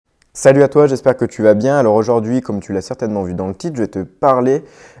Salut à toi, j'espère que tu vas bien. Alors aujourd'hui, comme tu l'as certainement vu dans le titre, je vais te parler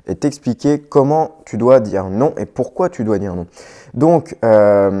et t'expliquer comment tu dois dire non et pourquoi tu dois dire non. Donc,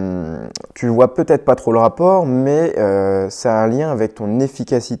 tu ne vois peut-être pas trop le rapport, mais ça a un lien avec ton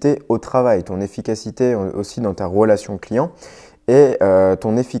efficacité au travail, ton efficacité aussi dans ta relation client et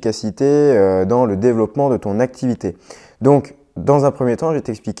ton efficacité dans le développement de ton activité. Donc, dans un premier temps, je vais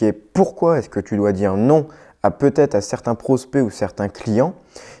t'expliquer pourquoi est-ce que tu dois dire non à peut-être à certains prospects ou certains clients.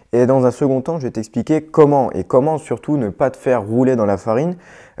 Et dans un second temps, je vais t'expliquer comment et comment surtout ne pas te faire rouler dans la farine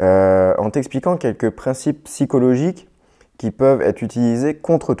en t'expliquant quelques principes psychologiques qui peuvent être utilisés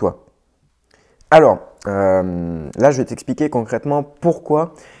contre toi. Alors, là, je vais t'expliquer concrètement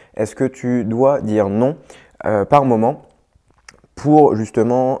pourquoi est-ce que tu dois dire non par moment pour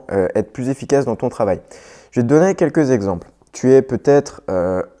justement être plus efficace dans ton travail. Je vais te donner quelques exemples. Tu es peut-être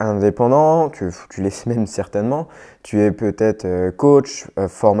indépendant, tu l'es même certainement, tu es peut-être coach,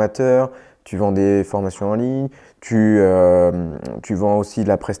 formateur, tu vends des formations en ligne, tu vends aussi de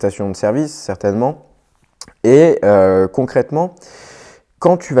la prestation de service certainement. Et concrètement,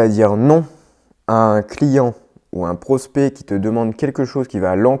 quand tu vas dire non à un client ou un prospect qui te demande quelque chose qui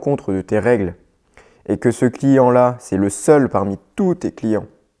va à l'encontre de tes règles et que ce client-là, c'est le seul parmi tous tes clients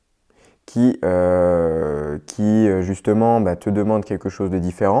qui justement te demande quelque chose de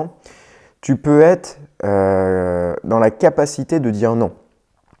différent, tu peux être dans la capacité de dire non.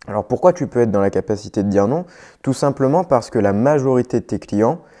 Alors pourquoi tu peux être dans la capacité de dire non? Tout simplement parce que la majorité de tes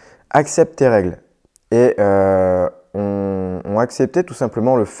clients acceptent tes règles et ont accepté tout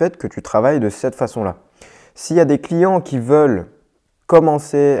simplement le fait que tu travailles de cette façon-là. S'il y a des clients qui veulent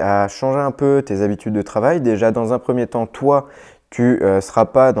commencer à changer un peu tes habitudes de travail, déjà dans un premier temps, toi, tu ne seras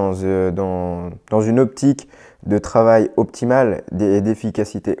pas dans une optique de travail optimale et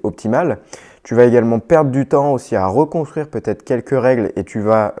d'efficacité optimale. Tu vas également perdre du temps aussi à reconstruire peut-être quelques règles et tu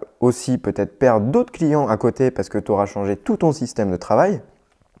vas aussi peut-être perdre d'autres clients à côté parce que tu auras changé tout ton système de travail.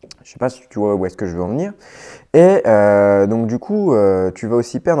 Je ne sais pas si tu vois où est-ce que je veux en venir. Et donc du coup, tu vas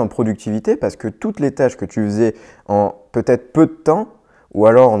aussi perdre en productivité parce que toutes les tâches que tu faisais en peut-être peu de temps ou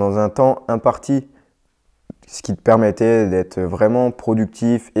alors dans un temps imparti, ce qui te permettait d'être vraiment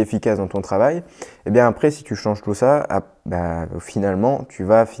productif, efficace dans ton travail, et bien après, si tu changes tout ça, finalement, tu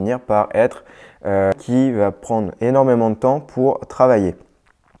vas finir par être qui va prendre énormément de temps pour travailler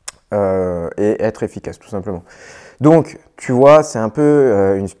et être efficace, tout simplement. Donc, tu vois, c'est un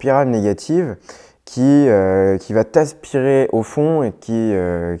peu une spirale négative qui va t'aspirer au fond et qui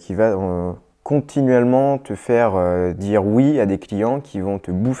va continuellement te faire dire oui à des clients qui vont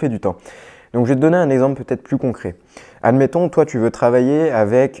te bouffer du temps. Donc, je vais te donner un exemple peut-être plus concret. Admettons, toi, tu veux travailler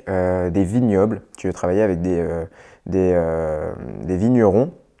avec des vignobles, tu veux travailler avec des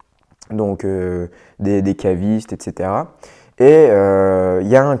vignerons, donc des cavistes, etc. Et il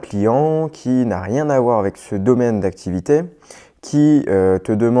y a un client qui n'a rien à voir avec ce domaine d'activité, qui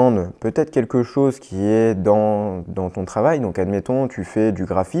te demande peut-être quelque chose qui est dans ton travail. Donc, admettons, tu fais du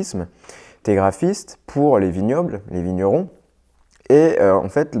graphisme, tu es graphiste pour les vignobles, les vignerons. Et en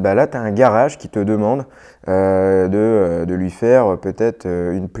fait, là, tu as un garage qui te demande de lui faire peut-être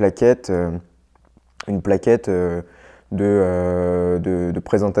une plaquette de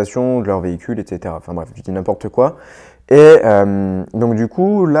présentation de leur véhicule, etc. Enfin bref, je dis n'importe quoi. Et donc du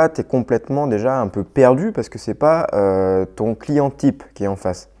coup, là, tu es complètement déjà un peu perdu parce que ce n'est pas ton client type qui est en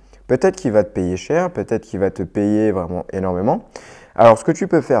face. Peut-être qu'il va te payer cher, peut-être qu'il va te payer vraiment énormément. Alors, ce que tu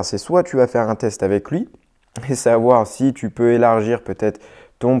peux faire, c'est soit tu vas faire un test avec lui, et savoir si tu peux élargir peut-être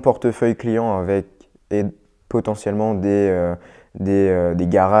ton portefeuille client avec et potentiellement des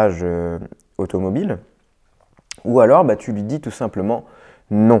garages automobiles. Ou alors, tu lui dis tout simplement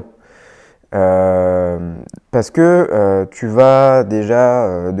non. Parce que tu vas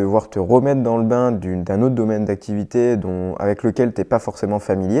déjà devoir te remettre dans le bain d'un autre domaine d'activité avec lequel tu n'es pas forcément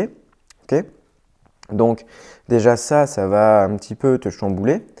familier. Okay. Donc déjà ça va un petit peu te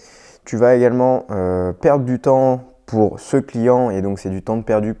chambouler. Tu vas également perdre du temps pour ce client et donc c'est du temps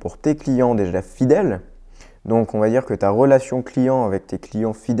perdu pour tes clients déjà fidèles. Donc on va dire que ta relation client avec tes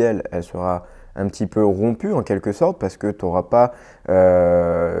clients fidèles, elle sera un petit peu rompue en quelque sorte parce que tu n'auras pas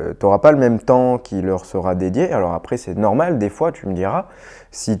le même temps qui leur sera dédié. Alors après c'est normal, des fois tu me diras,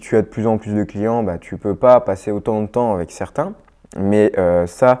 si tu as de plus en plus de clients, tu ne peux pas passer autant de temps avec certains. Mais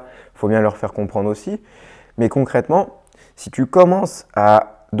ça, il faut bien leur faire comprendre aussi. Mais concrètement, si tu commences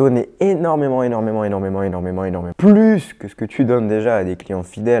à donner énormément, plus que ce que tu donnes déjà à des clients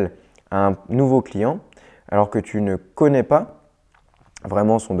fidèles à un nouveau client, alors que tu ne connais pas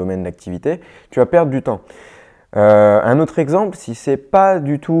vraiment son domaine d'activité, tu vas perdre du temps. Un autre exemple, si ce n'est pas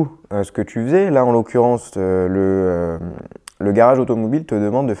du tout ce que tu faisais, là en l'occurrence le garage automobile te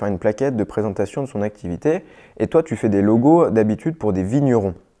demande de faire une plaquette de présentation de son activité et toi, tu fais des logos d'habitude pour des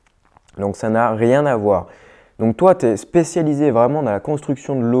vignerons. Donc, ça n'a rien à voir. Donc, toi, tu es spécialisé vraiment dans la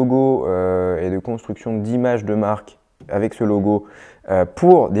construction de logos et de construction d'images de marque avec ce logo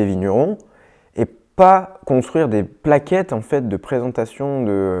pour des vignerons et pas construire des plaquettes en fait de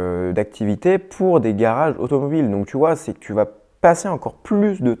présentation d'activités pour des garages automobiles. Donc, tu vois, c'est que tu vas passer encore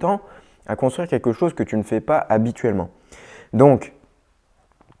plus de temps à construire quelque chose que tu ne fais pas habituellement. Donc,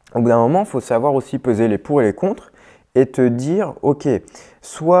 au bout d'un moment, il faut savoir aussi peser les pour et les contre et te dire, ok,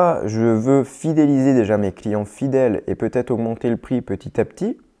 soit je veux fidéliser déjà mes clients fidèles et peut-être augmenter le prix petit à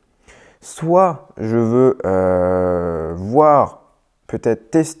petit, soit je veux voir,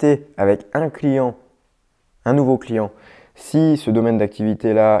 peut-être tester avec un nouveau client, si ce domaine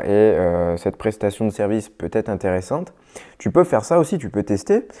d'activité-là et cette prestation de service peut être intéressante. Tu peux faire ça aussi, tu peux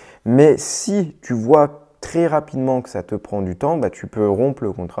tester, mais si tu vois très rapidement que ça te prend du temps, bah, tu peux rompre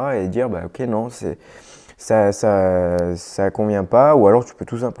le contrat et dire bah, ok non, ça convient pas, ou alors tu peux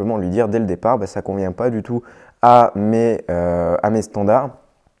tout simplement lui dire dès le départ bah, ça convient pas du tout à mes standards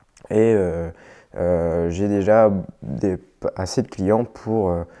et j'ai déjà assez de clients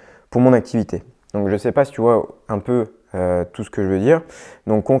pour mon activité. Donc je ne sais pas si tu vois un peu tout ce que je veux dire.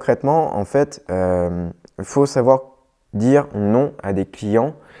 Donc concrètement, en fait, il faut savoir dire non à des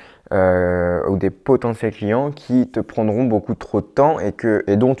clients ou des potentiels clients qui te prendront beaucoup trop de temps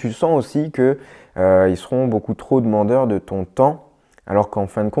et dont tu sens aussi qu'ils seront beaucoup trop demandeurs de ton temps, alors qu'en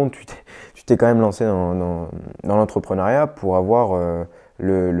fin de compte, tu t'es quand même lancé dans l'entrepreneuriat pour avoir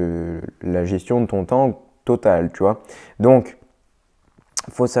la gestion de ton temps totale, tu vois. Donc,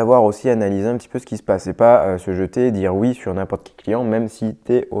 il faut savoir aussi analyser un petit peu ce qui se passe et pas se jeter et dire oui sur n'importe quel client, même si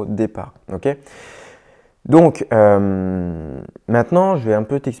tu es au départ. Okay. Donc, maintenant, je vais un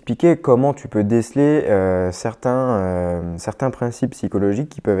peu t'expliquer comment tu peux déceler certains principes psychologiques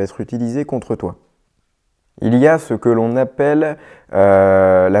qui peuvent être utilisés contre toi. Il y a ce que l'on appelle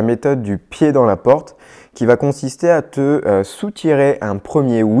la méthode du pied dans la porte, qui va consister à te soutirer un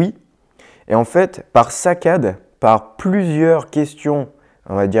premier oui, et en fait, par saccade, par plusieurs questions,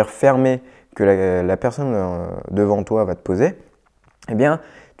 on va dire fermées, que la personne devant toi va te poser, eh bien,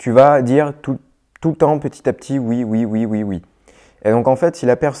 tu vas dire tout le temps, petit à petit, oui, oui, oui, oui, oui. Et donc, en fait, si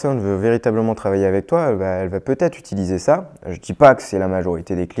la personne veut véritablement travailler avec toi, elle va peut-être utiliser ça. Je ne dis pas que c'est la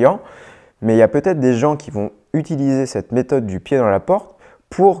majorité des clients, mais il y a peut-être des gens qui vont utiliser cette méthode du pied dans la porte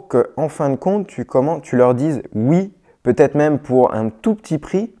pour qu'en fin de compte, tu leur dises oui, peut-être même pour un tout petit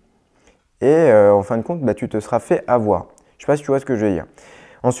prix, et en fin de compte, bah, tu te seras fait avoir. Je ne sais pas si tu vois ce que je veux dire.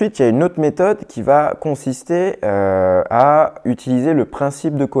 Ensuite, il y a une autre méthode qui va consister à utiliser le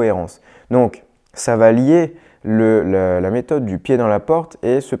principe de cohérence. Donc, ça va lier la méthode du pied dans la porte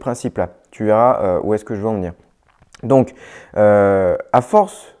et ce principe-là. Tu verras où est-ce que je veux en venir. Donc, à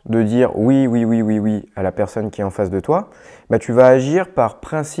force de dire oui, oui, oui, oui, oui à la personne qui est en face de toi, bah, tu vas agir par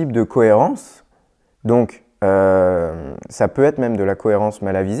principe de cohérence. Donc, ça peut être même de la cohérence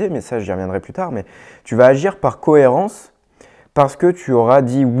mal avisée, mais ça, j'y reviendrai plus tard. Mais tu vas agir par cohérence parce que tu auras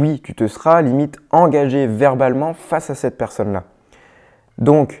dit oui, tu te seras limite engagé verbalement face à cette personne-là.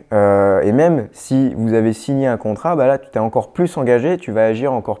 Donc, et même si vous avez signé un contrat, bah là, tu t'es encore plus engagé, tu vas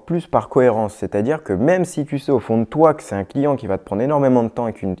agir encore plus par cohérence. C'est-à-dire que même si tu sais au fond de toi que c'est un client qui va te prendre énormément de temps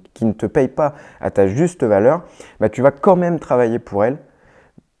et qui ne te paye pas à ta juste valeur, bah, tu vas quand même travailler pour elle,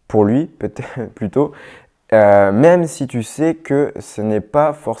 pour lui peut-être plutôt, même si tu sais que ce n'est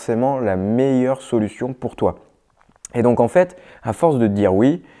pas forcément la meilleure solution pour toi. Et donc en fait, à force de dire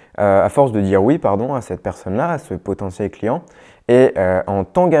oui, à cette personne-là, à ce potentiel client, et en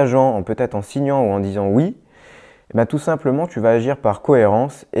t'engageant, peut-être en signant ou en disant oui, eh bien, tout simplement, tu vas agir par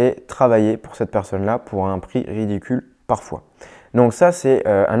cohérence et travailler pour cette personne-là pour un prix ridicule parfois. Donc ça, c'est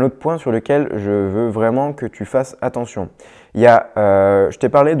un autre point sur lequel je veux vraiment que tu fasses attention. Je t'ai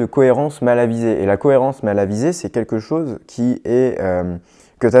parlé de cohérence mal avisée. Et la cohérence mal avisée, c'est quelque chose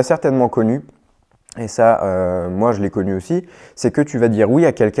que tu as certainement connu. Et ça, moi, je l'ai connu aussi. C'est que tu vas dire oui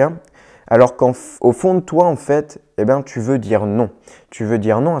à quelqu'un, alors qu'au fond de toi, en fait, eh ben, tu veux dire non. Tu veux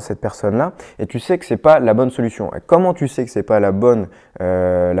dire non à cette personne-là et tu sais que ce n'est pas la bonne solution. Et comment tu sais que ce n'est pas la bonne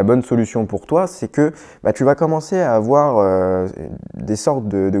solution pour toi? C'est que bah, tu vas commencer à avoir des sortes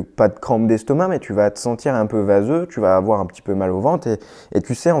pas de crampes d'estomac, mais tu vas te sentir un peu vaseux, tu vas avoir un petit peu mal au ventre et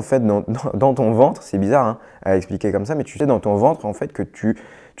tu sais en fait dans ton ventre, c'est bizarre hein, à expliquer comme ça, mais tu sais dans ton ventre en fait que tu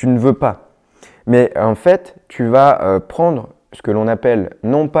ne veux pas. Mais en fait, tu vas prendre ce que l'on appelle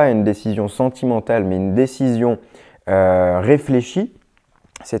non pas une décision sentimentale, mais une décision réfléchie.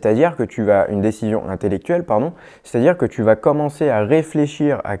 C'est-à-dire que une décision intellectuelle, pardon, c'est-à-dire que tu vas commencer à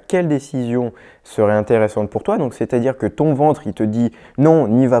réfléchir à quelle décision serait intéressante pour toi. Donc, c'est-à-dire que ton ventre, il te dit non,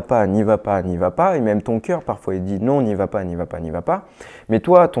 n'y va pas, n'y va pas, n'y va pas. Et même ton cœur, parfois, il dit non, n'y va pas, n'y va pas, n'y va pas. Mais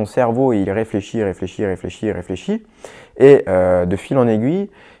toi, ton cerveau, il réfléchit, réfléchit, réfléchit, réfléchit. Et de fil en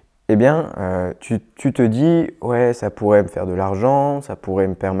aiguille, eh bien, tu te dis, ouais, ça pourrait me faire de l'argent, ça pourrait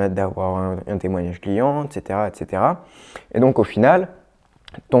me permettre d'avoir un témoignage client, etc., etc. Et donc, au final,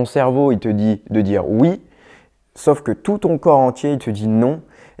 ton cerveau, il te dit de dire oui, sauf que tout ton corps entier, il te dit non.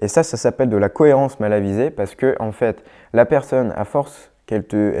 Et ça s'appelle de la cohérence mal avisée parce que, en fait, la personne, à force qu'elle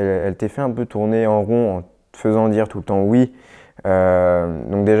t'ait fait un peu tourner en rond en te faisant dire tout le temps oui,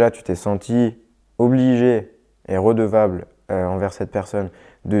 donc déjà, tu t'es senti obligé et redevable envers cette personne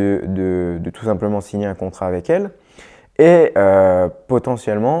de tout simplement signer un contrat avec elle et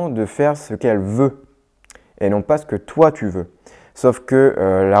potentiellement de faire ce qu'elle veut et non pas ce que toi tu veux. Sauf que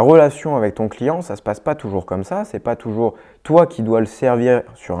la relation avec ton client, ça ne se passe pas toujours comme ça. Ce n'est pas toujours toi qui dois le servir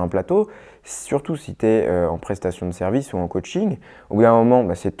sur un plateau, surtout si tu es en prestation de service ou en coaching. Au bout d'un moment,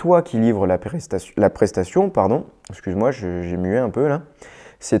 c'est toi qui livres la prestation. Pardon, excuse-moi, j'ai mué un peu là.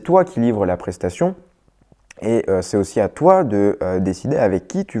 C'est toi qui livres la prestation et c'est aussi à toi de décider avec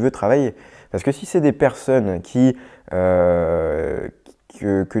qui tu veux travailler. Parce que si c'est des personnes que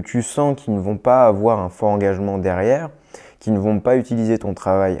tu sens qui ne vont pas avoir un fort engagement derrière, qui ne vont pas utiliser ton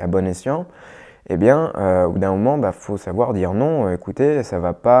travail à bon escient, eh bien, au bout d'un moment, faut savoir dire non, écoutez, ça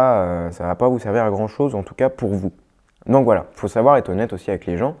va pas vous servir à grand-chose, en tout cas pour vous. Donc voilà, il faut savoir être honnête aussi avec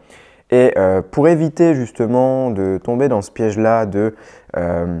les gens. Et pour éviter justement de tomber dans ce piège-là de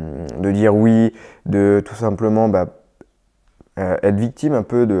dire oui, de tout simplement être victime un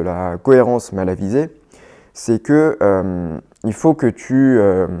peu de la cohérence mal avisée, c'est que il faut que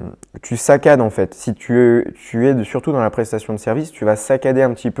tu saccades en fait. Si tu es surtout dans la prestation de service, tu vas saccader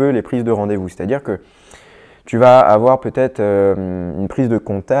un petit peu les prises de rendez-vous. C'est-à-dire que tu vas avoir peut-être une prise de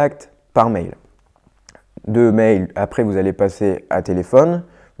contact par mail. De mail, après vous allez passer à téléphone.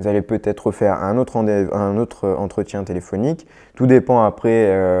 Vous allez peut-être refaire un autre entretien téléphonique. Tout dépend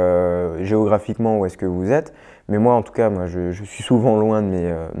après géographiquement où est-ce que vous êtes. Mais moi, en tout cas, je suis souvent loin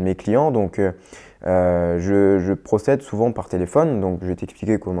de mes clients. Donc, je procède souvent par téléphone, donc je vais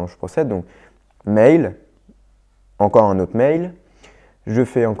t'expliquer comment je procède. Donc, mail, encore un autre mail, je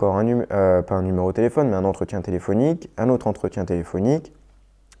fais encore pas un numéro de téléphone, mais un entretien téléphonique, un autre entretien téléphonique,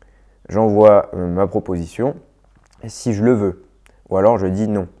 j'envoie ma proposition, si je le veux, ou alors je dis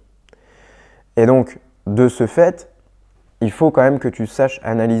non. Et donc, de ce fait, il faut quand même que tu saches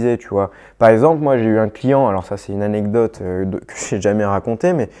analyser, tu vois. Par exemple, moi j'ai eu un client, alors ça c'est une anecdote que j'ai jamais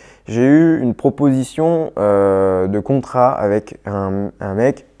racontée, mais j'ai eu une proposition de contrat avec un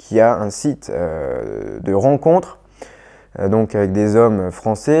mec qui a un site de rencontre, donc avec des hommes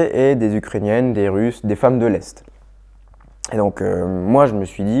français et des Ukrainiennes, des Russes, des femmes de l'Est. Et donc moi je me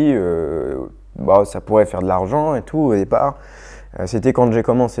suis dit, ça pourrait faire de l'argent et tout au départ. C'était quand j'ai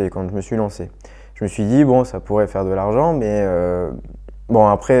commencé, quand je me suis lancé. Je me suis dit, bon, ça pourrait faire de l'argent, mais bon,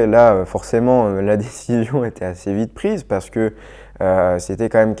 après, là, forcément, la décision était assez vite prise parce que c'était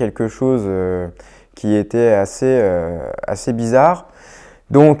quand même quelque chose qui était assez bizarre.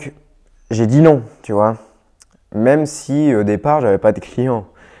 Donc, j'ai dit non, tu vois, même si au départ, j'avais pas de clients.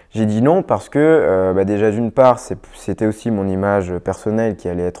 J'ai dit non parce que déjà, d'une part, c'était aussi mon image personnelle qui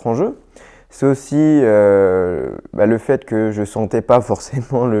allait être en jeu. C'est aussi le fait que je sentais pas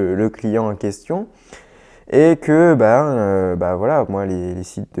forcément le client en question et que voilà, moi les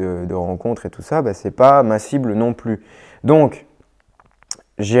sites de rencontres et tout ça, c'est pas ma cible non plus. Donc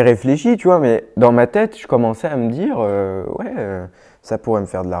j'ai réfléchi, tu vois, mais dans ma tête, je commençais à me dire ça pourrait me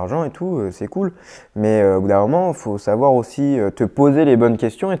faire de l'argent et tout, c'est cool. Mais au bout d'un moment, il faut savoir aussi te poser les bonnes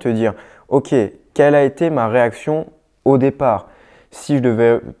questions et te dire ok, quelle a été ma réaction au départ? Si je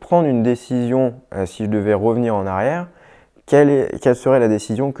devais prendre une décision, si je devais revenir en arrière, quelle serait la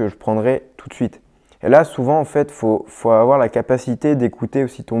décision que je prendrais tout de suite? Et là, souvent, en fait, faut avoir la capacité d'écouter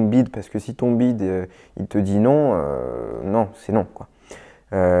aussi ton bide, parce que si ton bide, il te dit non, non, c'est non, quoi.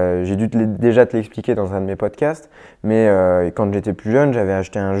 J'ai dû déjà te l'expliquer dans un de mes podcasts, mais quand j'étais plus jeune, j'avais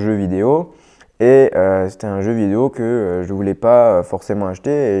acheté un jeu vidéo, et c'était un jeu vidéo que je ne voulais pas forcément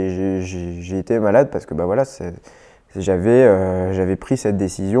acheter, et j'ai été malade parce que j'avais pris cette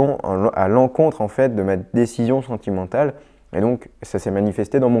décision à l'encontre en fait de ma décision sentimentale et donc ça s'est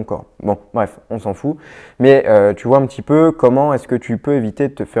manifesté dans mon corps. Bon, bref, on s'en fout. Mais tu vois un petit peu comment est-ce que tu peux éviter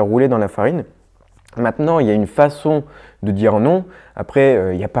de te faire rouler dans la farine. Maintenant, il y a une façon de dire non.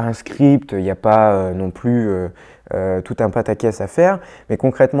 Après, il n'y a pas un script, il n'y a pas non plus tout un pataquès à faire. Mais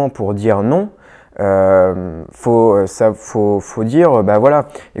concrètement, pour dire non, faut dire, bah voilà,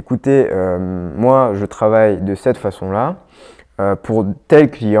 écoutez, moi je travaille de cette façon-là pour tel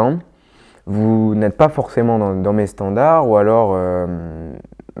client. Vous n'êtes pas forcément dans mes standards, ou alors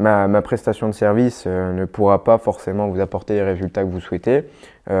ma prestation de service ne pourra pas forcément vous apporter les résultats que vous souhaitez.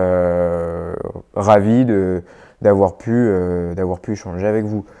 Ravi d'avoir pu échanger avec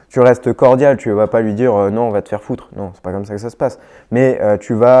vous. Tu restes cordial, tu ne vas pas lui dire non, on va te faire foutre. Non, c'est pas comme ça que ça se passe. Mais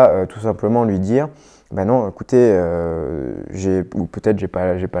tu vas tout simplement lui dire bah non, écoutez, ou peut-être j'ai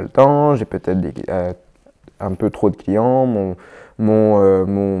pas le temps, j'ai peut-être un peu trop de clients,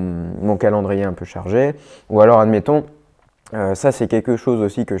 mon calendrier est un peu chargé. Ou alors, admettons, ça c'est quelque chose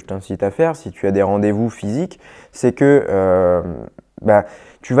aussi que je t'incite à faire si tu as des rendez-vous physiques, c'est que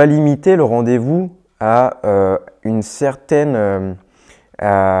tu vas limiter le rendez-vous à une certaine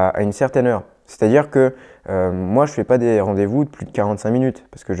heure. C'est-à-dire que moi, je ne fais pas des rendez-vous de plus de 45 minutes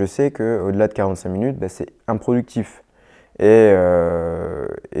parce que je sais qu'au-delà de 45 minutes, c'est improductif et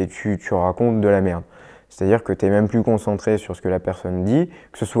tu racontes de la merde. C'est-à-dire que tu n'es même plus concentré sur ce que la personne dit,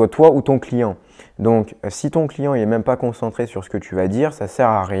 que ce soit toi ou ton client. Donc, si ton client n'est même pas concentré sur ce que tu vas dire, ça ne sert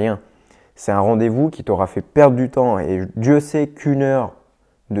à rien. C'est un rendez-vous qui t'aura fait perdre du temps. Et Dieu sait qu'une heure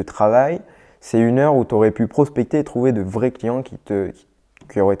de travail, c'est une heure où tu aurais pu prospecter et trouver de vrais clients qui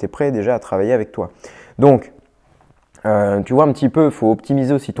auraient été prêts déjà à travailler avec toi. Donc, tu vois un petit peu, il faut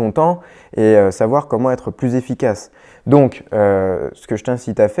optimiser aussi ton temps et savoir comment être plus efficace. Donc, ce que je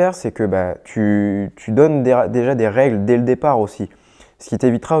t'incite à faire, c'est que tu donnes déjà des règles dès le départ aussi. Ce qui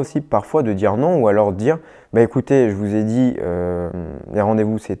t'évitera aussi parfois de dire non ou alors de dire écoutez, je vous ai dit, les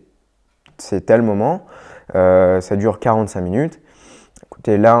rendez-vous c'est tel moment, ça dure 45 minutes.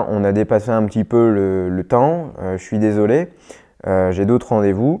 Écoutez, là, on a dépassé un petit peu le temps, je suis désolé, j'ai d'autres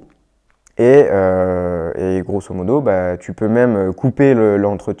rendez-vous. Et grosso modo, tu peux même couper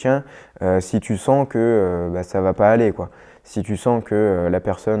l'entretien si tu sens que ça ne va pas aller, quoi. Si tu sens que la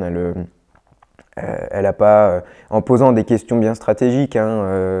personne, elle a pas, en posant des questions bien stratégiques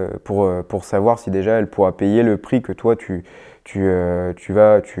pour savoir si déjà elle pourra payer le prix que toi tu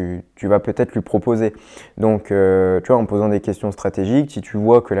vas peut-être lui proposer. Donc, tu vois, en posant des questions stratégiques, si tu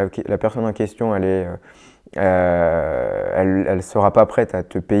vois que la personne en question, elle ne sera pas prête à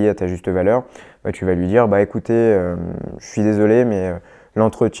te payer à ta juste valeur, tu vas lui dire écoutez, je suis désolé, mais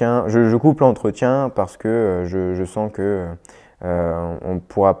l'entretien, je coupe l'entretien parce que je sens que on ne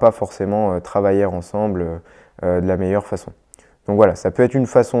pourra pas forcément travailler ensemble de la meilleure façon. Donc voilà, ça peut être une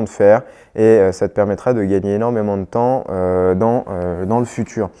façon de faire et ça te permettra de gagner énormément de temps dans le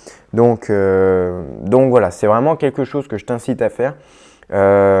futur. Donc voilà, c'est vraiment quelque chose que je t'incite à faire.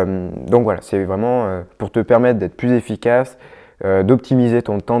 Donc voilà, c'est vraiment pour te permettre d'être plus efficace, d'optimiser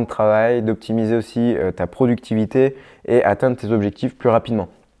ton temps de travail, d'optimiser aussi ta productivité et atteindre tes objectifs plus rapidement.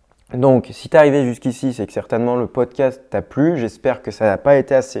 Donc, si tu es arrivé jusqu'ici, c'est que certainement le podcast t'a plu. J'espère que ça n'a pas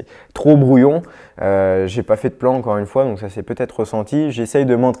été trop brouillon. J'ai pas fait de plan encore une fois, donc ça s'est peut-être ressenti. J'essaye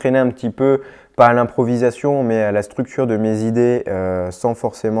de m'entraîner un petit peu, pas à l'improvisation, mais à la structure de mes idées sans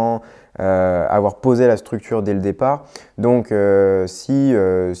forcément avoir posé la structure dès le départ. Donc, si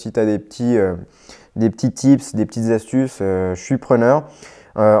tu as des petits tips, des petites astuces, je suis preneur.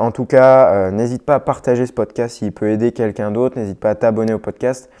 En tout cas, n'hésite pas à partager ce podcast s'il peut aider quelqu'un d'autre. N'hésite pas à t'abonner au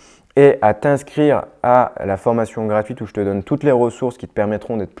podcast et à t'inscrire à la formation gratuite où je te donne toutes les ressources qui te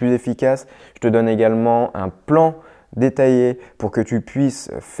permettront d'être plus efficace. Je te donne également un plan détaillé pour que tu puisses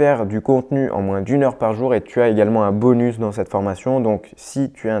faire du contenu en moins d'1 heure par jour et tu as également un bonus dans cette formation. Donc,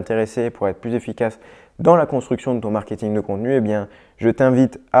 si tu es intéressé pour être plus efficace dans la construction de ton marketing de contenu, eh bien, je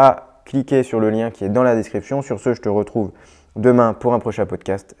t'invite à cliquer sur le lien qui est dans la description. Sur ce, je te retrouve demain pour un prochain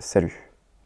podcast. Salut!